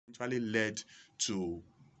eventually led to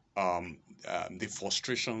the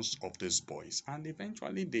frustrations of these boys, and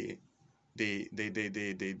eventually they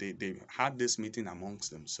had this meeting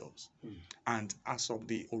amongst themselves. And as of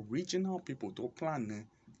the original people to plan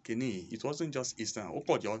kini, it wasn't just Eastern. Ó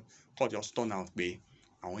kọ̀ just turn out pé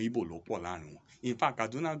àwọn Igbo ló pọ̀ láàrin wọn. In fact,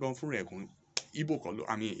 Kaduna gan fún rẹ̀ gan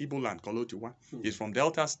Igbo land kọ́ ló ti wá. He's from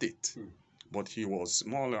Delta State. But he was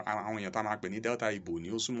more àwọn èèyàn tá a máa pè ní Delta Igbo ni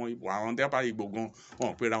ó súnmọ́ Igbo. Àwọn Delta Igbo gan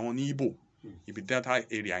wọn pera wọn ní Igbo. Ibi Delta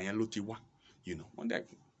area yẹn ló ti wá. You know, when they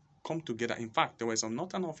come together. In fact, there were some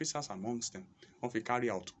northern officers amongst them of a carry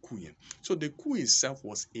out coup. So the coup itself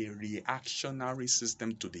was a reactionary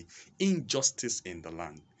system to the injustice in the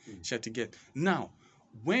land. Now,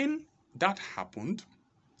 when that happened,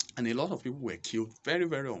 and a lot of people were killed, very,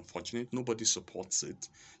 very unfortunate, nobody supports it.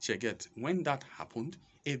 When that happened,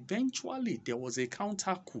 eventually there was a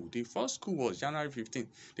counter coup. The first coup was January 15th.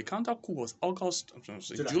 The counter coup was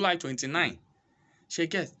July 29.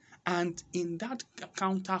 And in that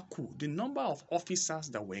counter coup, the number of officers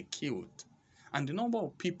that were killed and the number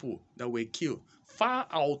of people that were killed far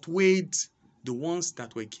outweighed the ones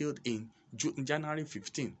that were killed in January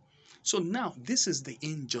 15. So now, this is the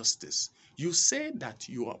injustice. You say that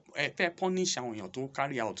you are punish to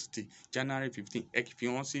carry out the January 15, if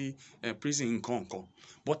you want to see prison in Congo.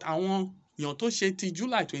 But I want you to say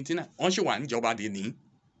July 29, on she want job at the knee.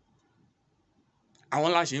 I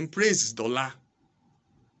want to praise dollar.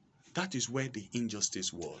 That is where the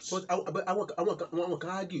injustice was. But I want to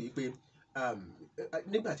argue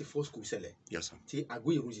nígbà tí first coup ṣẹlẹ̀. Yes, sir. Tí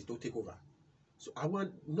Aguiyi to take over. So I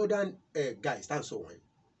want northern guys stand so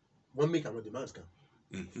one make another demands kan.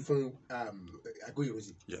 From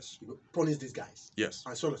Aguiyi. Yes. You know, punish these guys. Yes.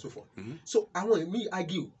 And so on and so forth. So I want me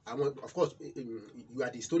argue. I want, of course, you are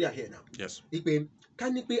the historian here now. Yes.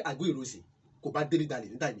 Can you pay Aguiyi kò bá délé dalẹ̀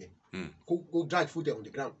ní time yẹn? Go drag food there on the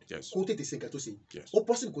ground. Yes. Kó tètè ṣe nǹkan tó ṣe. Yes. Ó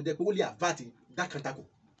possible kò dé pé ó lè avert that counter coup.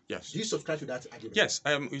 Yes. Do you subscribe to that argument? Yes.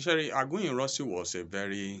 Usually, Aguiyi was a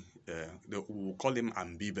very, we will call him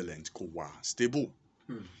ambivalent, stable.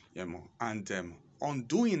 And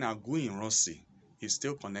undoing Aguiyi is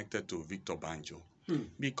still connected to Victor Banjo.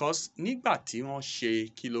 Because nígbà tí wọ́n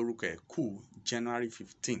ṣe kí lórúkọ ẹ̀ coup January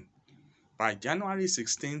 15, by January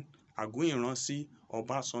 16, Aguiyi,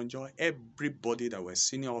 Obasanjo, everybody that were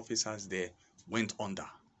senior officers there went under.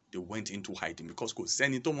 They went into hiding because kò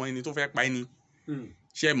sẹ́ni tó mọ ẹni tó fẹ́ pa ẹni.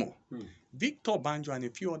 Shemo. Victor Banjo and a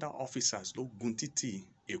few other officers ló gun títì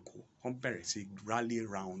Èkó. Wọ́n bẹ̀rẹ̀ sí rally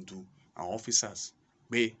around our officers.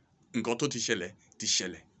 Pé nǹkan tó ti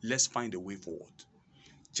ṣẹlẹ̀. Let's find a way forward.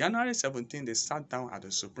 January 17, they sat down at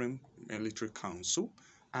the Supreme Military Council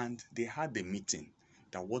and they had a meeting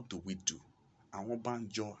that what do we do? Àwọn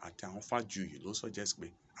Banjo àti àwọn Fájuyì ló suggest pé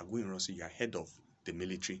Aguiyi, you are head of the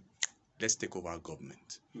military. Let's take over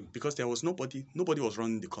government. Because there was nobody was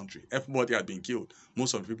running the country. Everybody had been killed.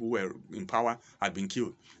 Most of the people who were in power had been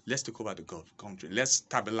killed. Let's take over the country. Let's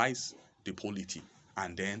stabilize the polity.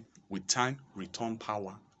 And then, with time, return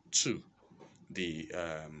power to the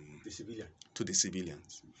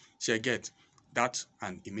civilians. So I get that,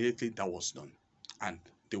 and immediately that was done. And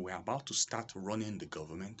they were about to start running the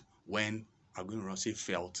government when Aguiyi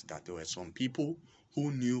felt that there were some people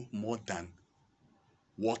who knew more than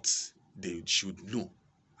what they should know.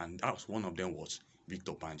 And that was one of them was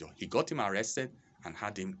Victor Banjo. He got him arrested and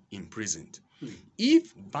had him imprisoned.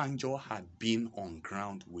 If Banjo had been on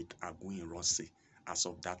ground with Aguiyi as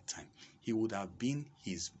of that time, he would have been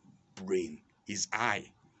his brain, his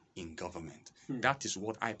eye in government. That is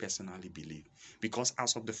what I personally believe. Because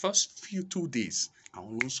as of the first 2 days, I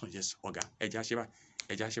will suggest Oga, Eja Sheba.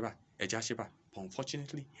 But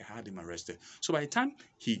unfortunately, he had him arrested. So by the time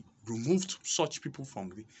he removed such people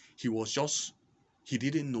from he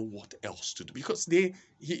didn't know what else to do. Because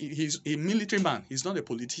he's a military man. He's not a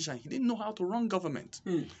politician. He didn't know how to run government.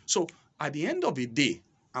 So at the end of the day,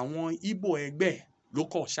 àwọn Igbo ẹgbẹ́ ló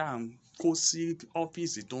kọ̀ ṣáà kó sí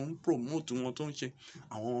ọ́fíìsì tó ń promote wọn tó ń ṣe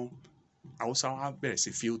àwọn Hausa wa bẹ̀rẹ̀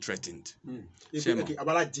sí feel threatened. Yes.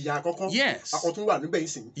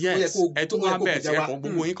 Yes.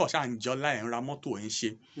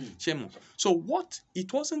 So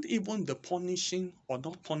it wasn't even the punishing or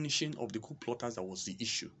not punishing of the coup plotters that was the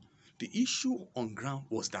issue. The issue on ground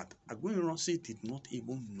was that Aguiyi did not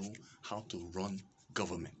even know how to run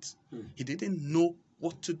government. He didn't know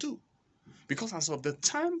what to do. Because as of the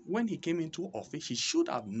time when he came into office, he should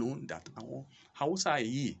have known that our Hausa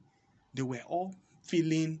they were all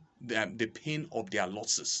feeling the pain of their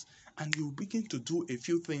losses. And you begin to do a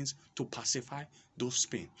few things to pacify those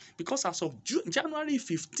pain. Because as of January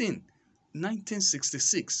 15,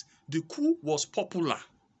 1966, the coup was popular.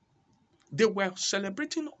 they were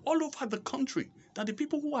celebrating all over the country that the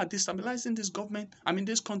people who are destabilizing this government,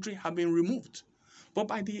 this country, have been removed. But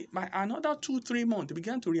by another 2-3 months, they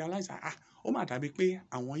began to realize that ó mà dàbí pé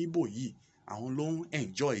àwọn Igbo yìí àwọn ló ń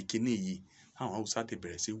enjoy kíní yìí. Àwọn Hausa ti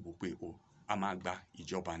bẹ̀rẹ̀ sí wò pé a máa gba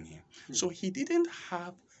ìjọba nìyẹn. So he didn't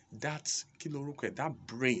have that that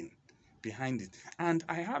brain behind it. And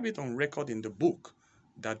I have it on record in the book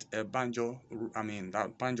that Banjo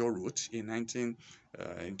wrote in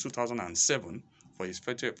 2007 for his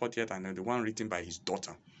 40th and the one written by his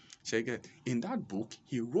daughter. In that book,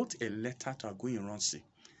 he wrote a letter to Aguiyi-Ironsi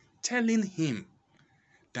telling him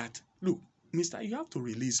that, look, Mister, you have to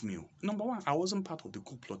release me. Number one, I wasn't part of the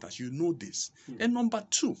coup plotters. You know this. And number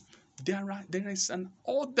two, there is an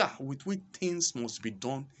order with which things must be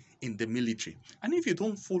done in the military. And if you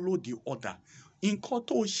don't follow the order, nǹkan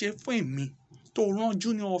tó ṣe fún mi, tó rán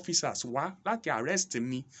junior officers wá láti arrest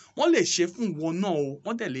me, wọ́n lè ṣe fún wọn náà o,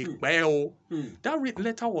 wọ́n dẹ̀ lè pẹ́ o. That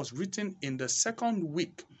letter was written in the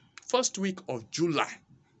first week of July.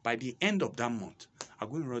 By the end of that month,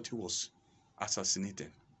 Aguiyi-Ironsi was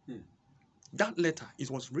assassinated. That letter, it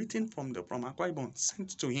was written from Akwa Ibom,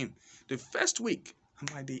 sent to him the first week, and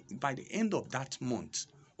by the end of that month,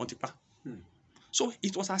 So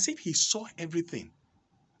it was as if he saw everything,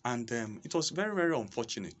 and it was very, very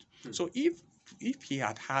unfortunate. So if he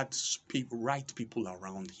had right people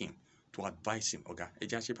around him to advise him,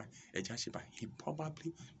 he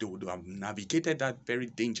probably they would have navigated that very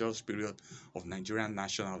dangerous period of Nigerian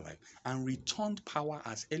national life and returned power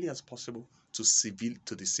as early as possible to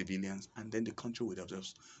the civilians, and then the country would have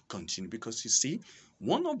just continued. Because you see,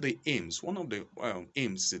 one of the aims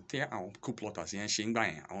coup plotters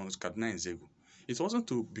it wasn't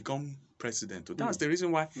to become president. That's the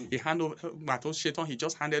reason why he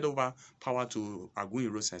just handed over power to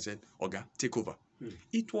Aguiyi-Ironsi and said, Oga, take over.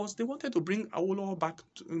 It was they wanted to bring Awolowo back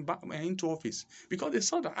into office because they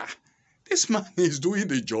saw that this man is doing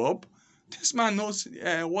the job. This man knows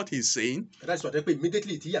what he's saying. That's what happened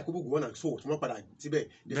immediately. The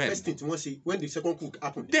first thing when the second coup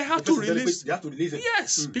happened, they have to release him.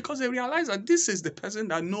 Yes, because they realized that this is the person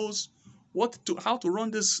that knows how to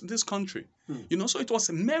run this country. So it was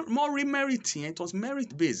more meriting. It was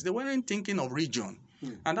merit based. They weren't thinking of region.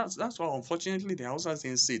 And that's why, unfortunately, the Hausas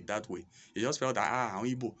didn't see it that way. They just felt that I'm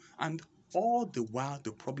Igbo. And all the while,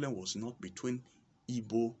 the problem was not between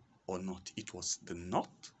Igbo or not. It was the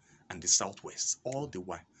north and the southwest all the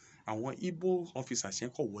while. And when Igbo officers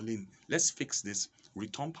said, let's fix this,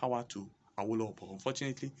 return power to Awolowo. But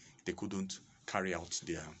unfortunately, they couldn't carry out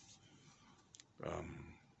their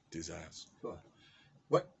desires.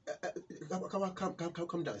 What?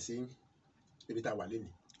 Come down, saying, if it were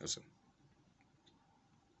Yes, sir.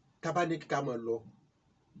 Tabanik Kamalo,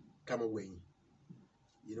 Kamaway.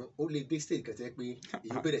 Only this state can take me,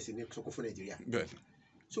 you better see Soko for Nigeria. Good.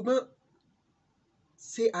 So,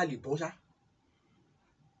 say Ali Boja.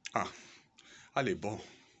 Ali Bo.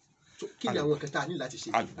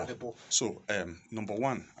 So, number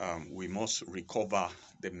one, we must recover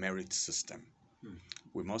the merit system.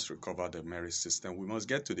 We must recover the merit system. We must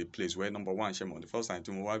get to the place where, number one, the first time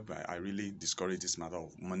I really discourage this matter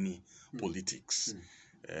of money politics.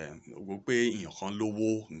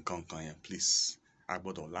 Please.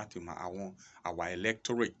 Our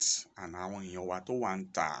electorate and our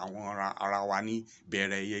arawani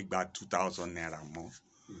bere gba 2,000 naira mo.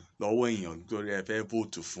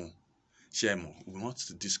 Vote fun. We want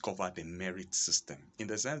to discover the merit system in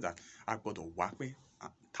the sense that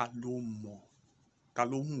ta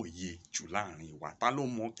ló mọ̀ye jù láàrin wa, ta ló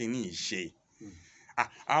mọ̀ kíní ìṣe.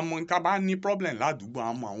 Àmọ́ tá bá ní problem ládùúgbò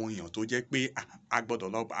àwọn èèyàn tó jẹ́ pé a gbọ́dọ̀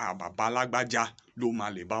lọ bàbá alágbájá ló máa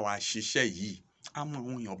lè bá wa ṣiṣẹ́ yìí. Àmọ́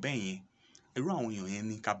àwọn èèyàn bẹ́ẹ̀ yẹn, irú àwọn èèyàn yẹn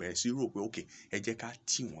ní ká bẹ̀rẹ̀ sí rò pé okay, ẹ jẹ́ ká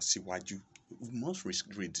tì wọ́n síwájú. We must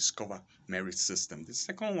rediscover merit system. The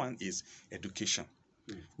second one is education.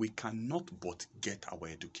 We cannot but get our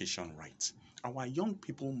education right. Our young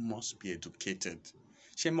people must be educated.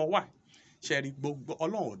 Ṣé mo wá? Ṣé rí gbogbo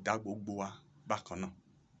Ọlọ́run dá gbogbo wa bákan náà.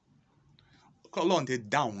 Ọlọ́run ti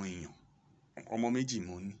dá àwọn èèyàn. Ọmọ méjì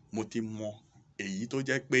mo ti mọ èyí tó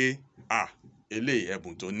jẹ́ pé eléyìí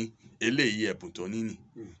ẹ̀bùn tó ní, eléyìí ẹ̀bùn tó ní nì.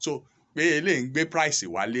 So pé eléyìí ń gbé price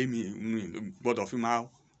wálé mi gbọ́dọ̀ fi máa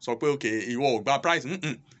sọ pé okay, ìwọ ò gba price,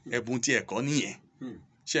 ẹ̀bùn tí ẹ̀kọ́ nìyẹn.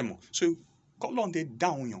 Ṣé mo? So Ọlọ́run ti dá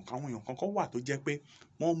àwọn èèyàn kankan wà tó jẹ́ pé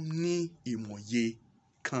wọ́n ní ìmọ̀ye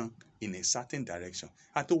kan in a certain direction.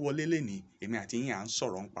 A tó wọlé lẹ́ni èmi àti yín à ń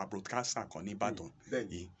sọ̀rọ̀ nípa broadcaster kan ní Ìbàdàn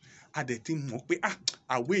yìí. A dẹ̀ ti mọ̀ pé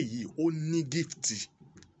àwẹ̀ yìí ó ní gift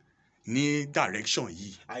ní direction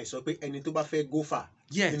yìí. Àìsọ pé ẹni tó bá fẹ́ go far.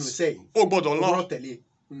 Yes. Nínú iṣẹ́ yìí. Ó gbọ́dọ̀ lọ tẹ̀lé.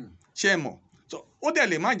 Ṣé mọ̀? So ó dẹ̀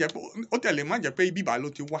lè má jẹ́ pé ibi ìbá ló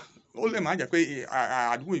ti wá ó lè má jẹ́ pé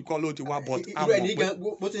àdúgbò ìkọ́ ló ti wá but a irú ẹni mọ̀ pé gan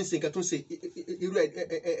bó ti ń ṣe nǹkan tó ń ṣe irú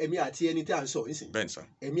ẹ̀mí àti ẹni tí à ń sọ nísìnyí bẹ́ẹ̀ sà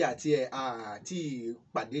ẹ̀mí àti ẹ̀ àti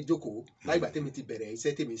pàdé jókòó láìgbà tèmi ti bẹ̀rẹ̀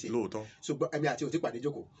iṣẹ́ tèmi ṣe lóòótọ́ ṣùgbọ́n ẹ̀mí àti ò ti pàdé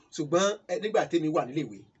jókòó ṣùgbọ́n nígbà tèmi wà nílé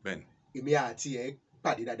ìwé bẹ́ẹ̀ èmi àti ẹ̀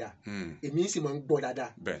pàdé dáadáa ni èmi sì máa ń gbọ́ dáadáa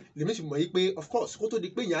bẹ́ẹ̀ lèmi sì mọ̀ yí pé of course kó tó di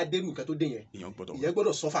pé èèyàn á dérú nǹkan tó dé yẹn ìyẹn gbọ́dọ̀ ìyẹn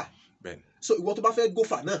gbọ́dọ̀ sọ́fà bẹ́ẹ̀ so ìwọ tó bá fẹ́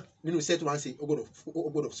gófà náà nínú iṣẹ́ tó máa ń ṣe o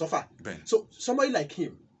gbọ́dọ̀ sọ́fà bẹ́ẹ̀ so somebody like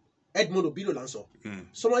him Edmond Obilo là ń sọ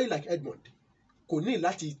somebody like Edmond kò ní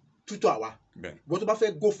láti tútọ̀ àwa bẹ́ẹ̀ ìwọ tó bá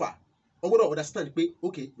fẹ́ gófà o gbọ́dọ̀ understand pé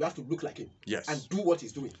okay you have to look like him yes and do what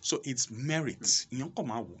he's doing. so it's merit ìyẹn kàn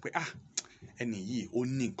máa wò pé ẹni yìí ó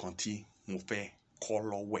ní nǹkan tí mo fẹ́ kọ́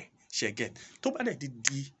lọ́wọ́ ẹ̀ ṣe get tó bá dẹ̀ ti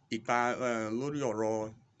di ipa lórí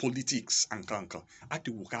ọ̀rọ̀ politics nǹkan á ti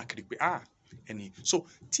wò káàkiri pé ẹni so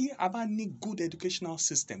tí a bá ní good educational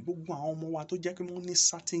system gbogbo àwọn ọmọ wa tó jẹ́ pé wọ́n ní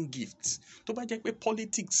certain gifts tó bá jẹ́ pé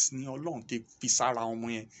politics ni Ọlọ́run ti fi sára ọmọ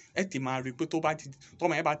yẹn ẹ ti máa rí i pé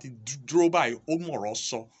tọ́mọ yẹn bá ti dúró báyìí ó mọ̀rọ̀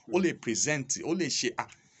sọ ó lè present ó lè ṣe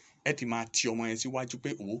ẹ ti máa ti ọmọ yẹn síwájú pé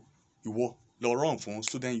ìwọ lọ run fún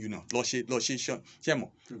student union lọ ṣe ṣe mọ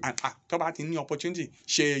and tó bá ti ní opportunity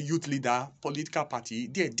ṣe youth leader political party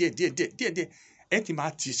díẹ̀ ẹ ti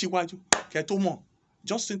máa tì síwájú kẹ́ tó mọ̀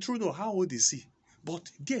Justin Trudeau how old is he but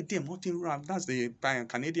díẹ̀ wọ́n ti that's the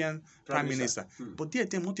Canadian prime minister but díẹ̀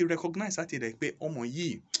wọ́n ti recognize láti rẹ̀ pé ọmọ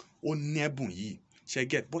yìí ó ní ẹ̀bùn yìí ṣe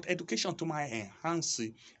get but education tó máa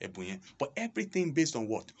enhance ẹ̀bùn yẹn but everything based on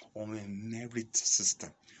what on a merit system.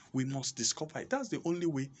 We must discover it. That's the only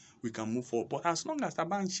way we can move forward. But as long as a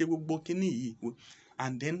bá ń ṣe gbogbo kíní yìí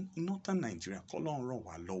and then northern Nigeria kọ́lọ́run ràn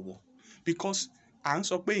wá lọ́wọ́ because à ń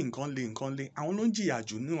sọ pé nǹkan le àwọn ló ń jìyà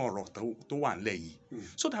jù ní ọ̀rọ̀ tó wà nílẹ̀ yìí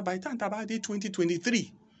so that by the time tá a bá dé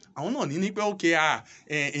 2023 àwọn náà ní pé okay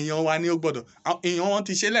èèyàn wa ni ó gbọ́dọ̀ èèyàn wọn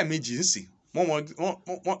ti ṣe lẹ́ẹ̀mejì ń sìn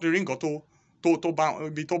wọ́n ti rí nǹkan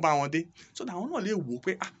ibi tó bá wọn dé so that àwọn náà lè wò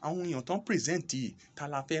pé àwọn èèyàn tó ń present yìí ta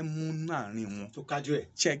la fẹ́ mú láàrin wọn tó kájú ẹ̀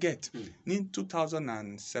ṣe get ní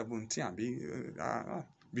 2017 àbí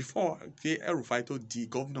before kí El-Rufai tó di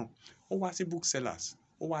governor ó wá sí booksellers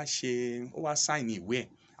ó wá sign ìwé ẹ̀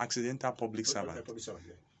accidental public servant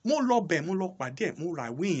mo lọ pàdé ẹ̀ mo ra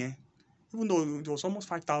ìwé yẹn even though it was almost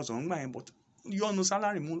 5,000 ngbà yẹn but yọnu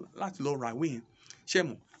salary mu láti lọ ra ìwé yẹn ṣe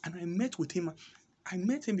mo and I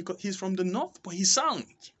met him because he's from the north but he sang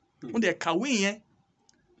mo dẹ̀ kàwé yẹn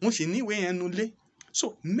mo sì ní ìwé yẹn nulẹ̀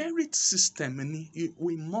so merit system ni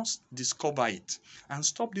we must discover it and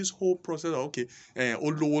stop this whole process of okay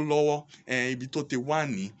olówó lọ́wọ́ ibi tó ti wà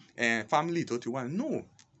ní family tó ti wà ní no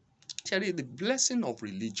Cherry, the blessing of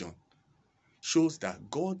religion shows that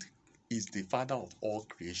God is the father of all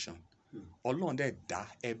creation Ọlọ́run dẹ̀ dá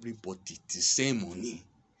everybody the same money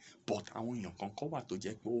but àwọn èèyàn kan kọ́ wà tó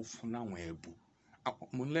jẹ́ pé ó fún láwọn ẹ̀bùn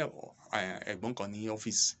mo lẹ́ ẹ̀gbọ́n kan ní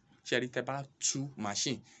ọ́fíìsì Cherry tẹ́ bá tú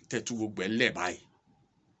machine tẹ́ tú gbogbo ẹ̀ lẹ̀ báyìí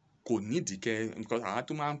kò nídìí kẹ́ because àwọn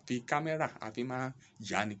tó máa ń fi kámẹ́rà àfi máa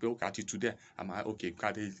yá ni pé ó kà ti tú dẹ̀ àmọ́ okay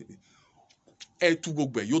ká dé ẹ tú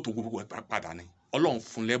gbogbo ẹ̀ yóò tó gbogbo ẹ̀ padà ni Ọlọ́run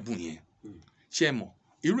fún lẹ́bùn yẹn ṣe mọ̀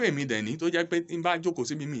irú èmi dẹ̀ ní tó jẹ́ pé n bá jókòó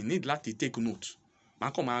síbi mi need láti take note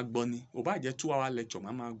màá kàn máa gbọ́ ni ò bá jẹ́ 2-hour lecture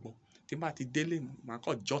màá máa gbọ́ tí n bá ti délé màá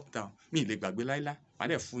kàn jot down mi ì lè gbàgbé láíláí màá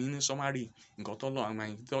dẹ̀ fún yín ní summary nǹkan tó lọ àwọn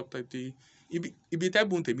ẹ̀yìn ibi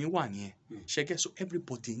tẹ́bùn tèmi wà nìyẹn ṣẹ́gẹ́ so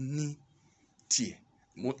everybody ní tiẹ̀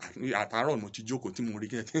àtàárọ̀ mo ti jókòó tí mo rí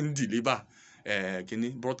kí ẹ ń deliver kini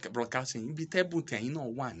broadcasting ibi tẹ́bùn tẹ̀yìn náà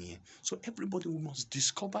wà nìyẹn so everybody must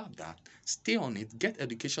discover that stay on it get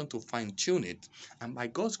education to fine tune it and by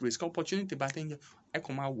God's grace opportunity bá tẹ́yìn ẹ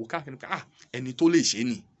kàn máa wò káàkiri pé ẹni tó lè ṣe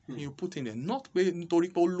ni you put in there not pé nítorí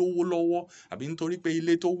pé ó lówó lọ́wọ́ àbí nítorí pé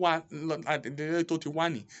ilé tó ti wà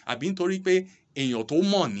ní àbí nítorí pé èèyàn tó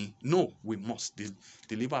mọ̀ ni no we must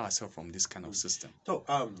deliver ourselves from this kind of system. tó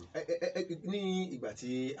ní ìgbà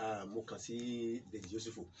tí mo kàn sí Deji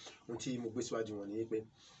Yesufu ohun tí mo gbé síwájú wọn ni pé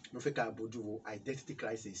mo fẹ́ ká bójú wo identity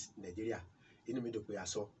crisis Nàìjíríà inú mi dùn pé a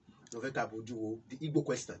sọ mo fẹ́ ká bójú wo the Igbo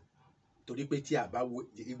question torí pé tí a bá wo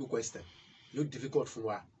the Igbo question yóò difficult fún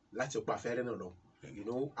wa láti ọ̀pọ̀ afẹ́rẹ́ náà lọ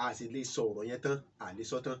a sì lè sọ ọ̀rọ̀ yẹn tán a lè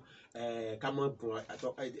sọ tán ká mọ̀ bùn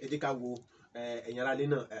ẹ jẹ́ ká wo ẹ̀yin aráalé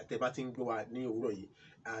náà tẹ́ bá ti ń gbọ́ wa ní òwúrọ̀ yìí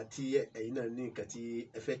àti ẹ̀yin náà ní nǹkan tí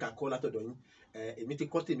ẹ fẹ́ ká kọ́ látọ̀dọ̀ yín èmi ti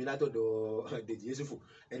kọ́ tèmi látọ̀dọ̀ Deji Yesufu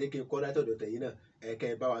ẹni kí n kọ́ látọ̀dọ̀ tẹ̀yin náà kẹ́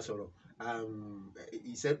ẹ bá wa sọ̀rọ̀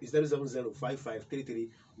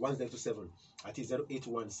 07055331027 àti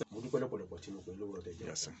 081. mo dúpẹ́ lọ́pọ̀lọpọ̀ tí mo pè lówùrọ̀ tẹ̀jẹ̀.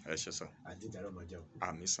 Yes sir ẹ ṣé sir. àdìjára máa jẹun.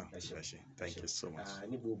 àmín sir ẹ ṣé thank you so much.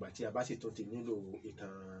 ní gbogbo àti a bá sì tún ti nílò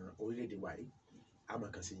ìtàn orílẹ̀-èdè wa yìí a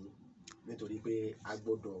máa kàn sí yín nítorí pé a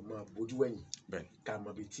gbọ́dọ̀ máa bójú wẹ̀yìn bẹ́ẹ̀ ká mọ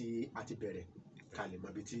ibi tí a ti bẹ̀rẹ̀ ká lè mọ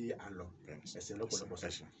ibi tí a ń lọ. bẹ́ẹ̀ Ẹ̀sìn lọ́pọ̀lọpọ̀ sọ.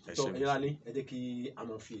 ẹ ṣé tó ẹ̀yà ni ẹ jẹ́ kí a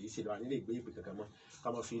máa fi èyí ṣe lọ, a nílé ìgbé ìpè kankan mọ́ ká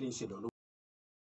máa fi eléyìí ṣe lọ